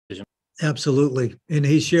Absolutely. And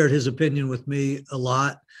he shared his opinion with me a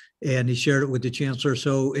lot, and he shared it with the chancellor.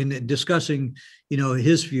 So in discussing,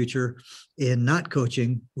 his future in not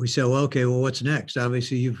coaching, we said, well, okay, well, what's next?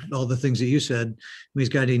 Obviously, all the things that you said. He's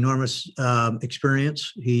got enormous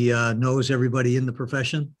experience. He knows everybody in the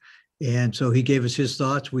profession. And so he gave us his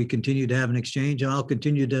thoughts. We continue to have an exchange, and I'll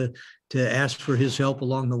continue to ask for his help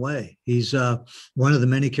along the way. He's one of the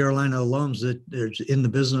many Carolina alums that is in the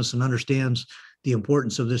business and understands the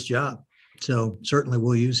importance of this job. So certainly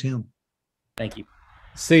we'll use him. Thank you.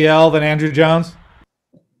 CL, then Andrew Jones.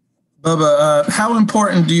 Bubba, how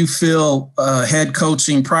important do you feel prior head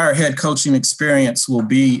coaching experience will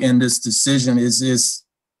be in this decision? Is this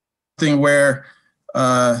something where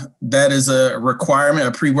that is a requirement,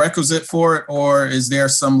 a prerequisite for it, or is there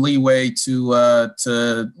some leeway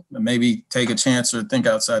to maybe take a chance or think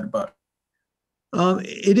outside the box?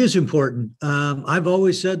 It is important. I've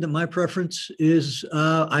always said that my preference is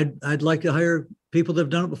I'd like to hire people that have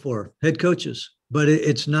done it before, head coaches, but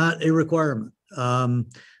it's not a requirement.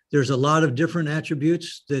 There's a lot of different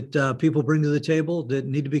attributes that people bring to the table that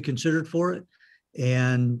need to be considered for it.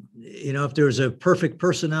 And, if there's a perfect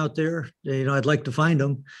person out there, I'd like to find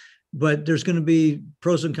them, but there's going to be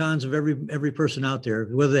pros and cons of every person out there,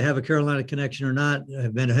 whether they have a Carolina connection or not,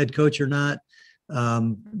 have been a head coach or not,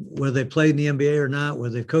 whether they played in the NBA or not,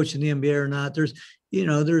 whether they've coached in the NBA or not.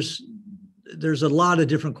 There's a lot of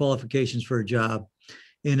different qualifications for a job.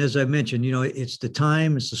 And as I mentioned, it's the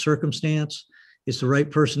time, it's the circumstance, it's the right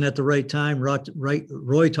person at the right time.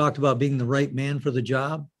 Roy talked about being the right man for the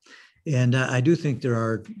job. And I do think there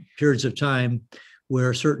are periods of time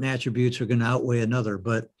where certain attributes are going to outweigh another,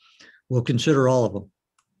 but we'll consider all of them.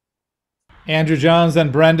 Andrew Jones,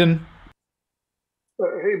 then Brendan.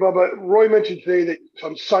 Hey, Bubba, Roy mentioned today that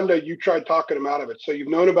on Sunday you tried talking him out of it. So you've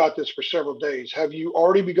known about this for several days. Have you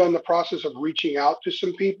already begun the process of reaching out to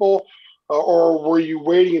some people, or were you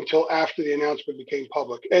waiting until after the announcement became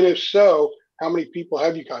public? And if so, how many people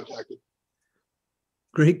have you contacted?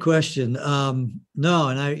 Great question. No,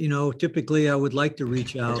 and I, typically I would like to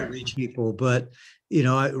reach people, but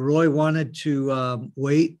Roy wanted to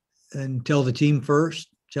wait and tell the team first,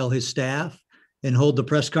 tell his staff, and hold the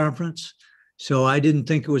press conference. So I didn't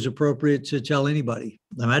think it was appropriate to tell anybody.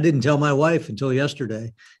 I didn't tell my wife until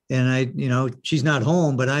yesterday, and she's not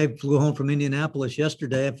home, but I flew home from Indianapolis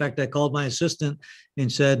yesterday. In fact, I called my assistant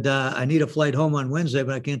and said, I need a flight home on Wednesday,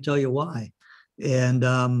 but I can't tell you why.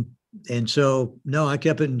 And so, no, I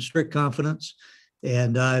kept it in strict confidence,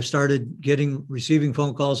 and I started receiving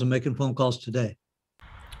phone calls and making phone calls today.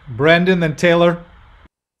 Brendan, then Taylor.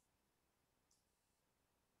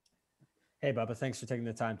 Hey, Bubba, thanks for taking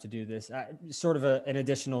the time to do this. Sort of an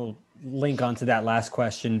additional link onto that last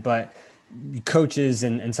question, but coaches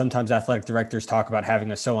and sometimes athletic directors talk about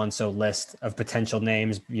having a so-and-so list of potential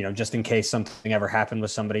names, just in case something ever happened with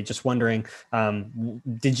somebody. Just wondering,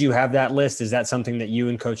 did you have that list? Is that something that you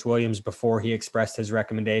and Coach Williams, before he expressed his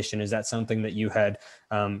recommendation, is that something that you had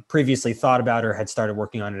previously thought about or had started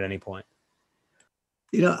working on at any point?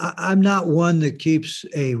 I'm not one that keeps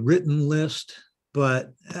a written list,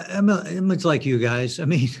 but I'm much like you guys.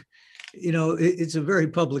 It's a very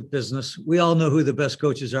public business. We all know who the best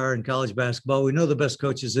coaches are in college basketball. We know the best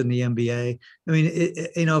coaches in the NBA.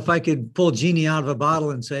 If I could pull Genie out of a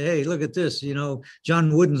bottle and say, hey, look at this,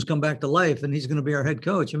 John Wooden's come back to life and he's going to be our head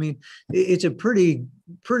coach. It's a pretty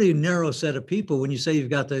narrow set of people when you say you've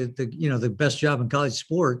got the best job in college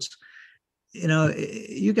sports.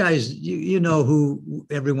 You guys, you know who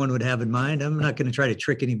everyone would have in mind. I'm not going to try to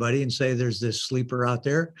trick anybody and say there's this sleeper out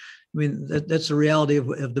there. That's the reality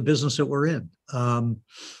of the business that we're in.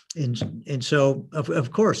 And so,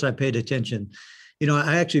 of course, I paid attention.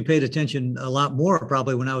 I actually paid attention a lot more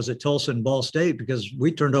probably when I was at Tulsa and Ball State, because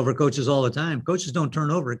we turned over coaches all the time. Coaches don't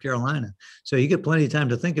turn over at Carolina. So you get plenty of time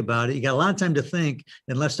to think about it. You got a lot of time to think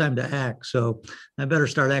and less time to act. So I better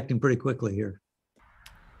start acting pretty quickly here.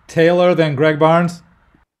 Taylor, then Greg Barnes.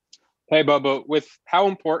 Hey, Bubba, with how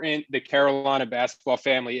important the Carolina basketball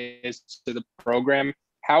family is to the program,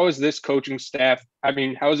 how is this coaching staff,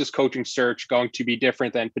 how is this coaching search going to be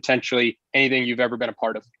different than potentially anything you've ever been a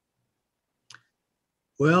part of?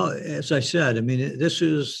 Well, as I said, this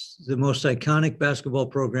is the most iconic basketball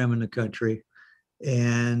program in the country,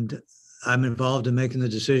 and I'm involved in making the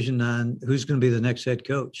decision on who's going to be the next head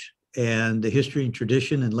coach. And the history and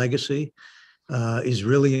tradition and legacy is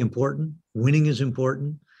really important. Winning is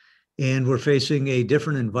important. And we're facing a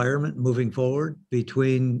different environment moving forward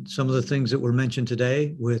between some of the things that were mentioned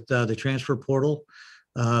today with the transfer portal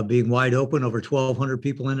being wide open, over 1,200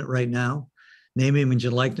 people in it right now, name, image,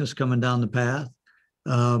 and likeness coming down the path.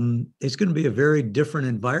 It's going to be a very different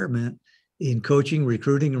environment. in coaching,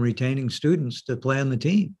 recruiting, and retaining students to play on the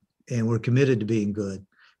team. And we're committed to being good.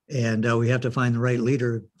 And we have to find the right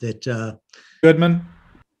leader that. Goodman.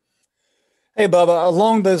 Hey, Bubba,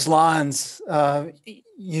 along those lines,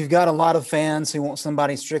 you've got a lot of fans who want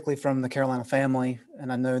somebody strictly from the Carolina family.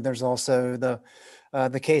 And I know there's also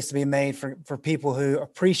the case to be made for people who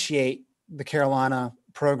appreciate the Carolina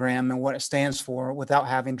program and what it stands for without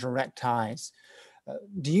having direct ties.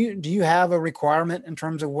 Do you have a requirement in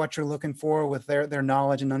terms of what you're looking for with their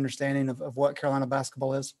knowledge and understanding of what Carolina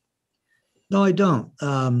basketball is? No, I don't.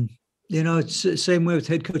 It's the same way with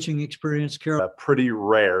head coaching experience, Carol. A pretty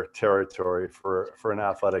rare territory for an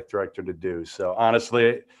athletic director to do. So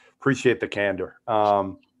honestly, appreciate the candor.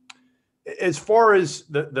 As far as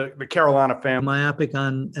the Carolina family, Myopic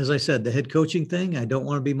on, as I said, the head coaching thing. I don't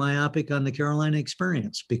want to be myopic on the Carolina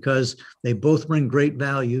experience because they both bring great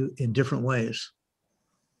value in different ways.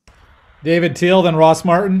 David Teal, then Ross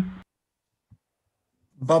Martin.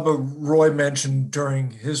 Bubba, Roy mentioned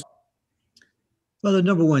during his. Well, the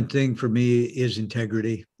number one thing for me is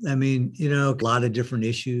integrity. I mean, a lot of different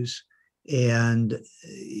issues, and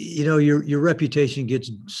your reputation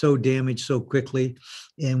gets so damaged so quickly,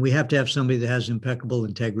 and we have to have somebody that has impeccable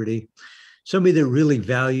integrity, somebody that really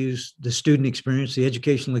values the student experience, the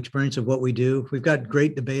educational experience of what we do. We've got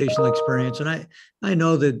great debational experience, and I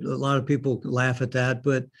know that a lot of people laugh at that,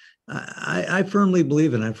 but I firmly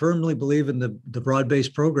believe in. I firmly believe in the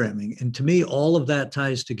broad-based programming, and to me, all of that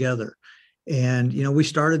ties together. And, we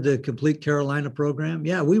started the Complete Carolina program.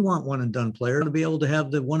 Yeah, we want one and done player to be able to have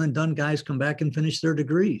the one and done guys come back and finish their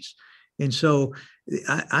degrees. And so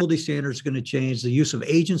the standards are going to change. The use of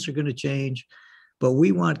agents are going to change, but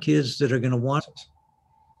we want kids that are going to want.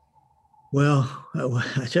 Well,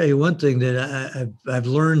 I tell you one thing that I've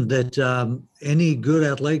learned that any good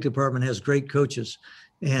athletic department has great coaches,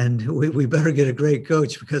 and we better get a great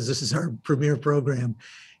coach because this is our premier program.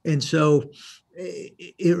 And so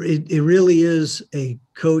it really is a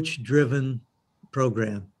coach-driven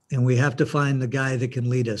program, and we have to find the guy that can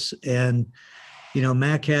lead us. And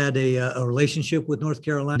Mac had a relationship with North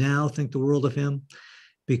Carolina. Now think the world of him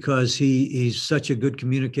because he's such a good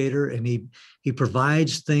communicator, and he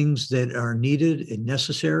provides things that are needed and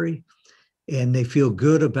necessary, and they feel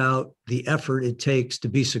good about the effort it takes to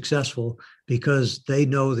be successful because they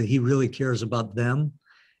know that he really cares about them.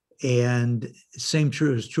 And same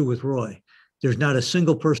is true with Roy. There's not a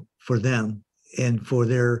single person for them and for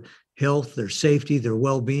their health, their safety, their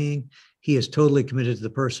well-being. He is totally committed to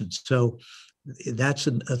the person. So that's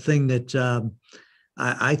a thing that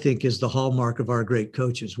I think is the hallmark of our great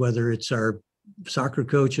coaches, whether it's our soccer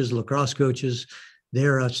coaches, lacrosse coaches.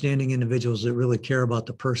 They're outstanding individuals that really care about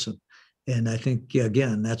the person. And I think,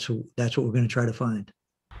 again, that's what we're going to try to find.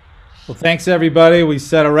 Well, thanks, everybody. We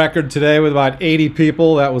set a record today with about 80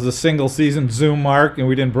 people. That was a single season Zoom mark, and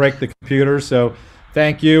we didn't break the computer. So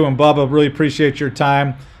thank you. And Bubba, really appreciate your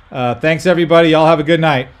time. Thanks, everybody. Y'all have a good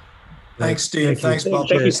night. Thanks, Steve. Thanks, Bubba.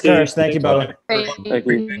 Thank you, Steve. Thank you, Bubba. Thank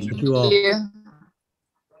you. Thank you all.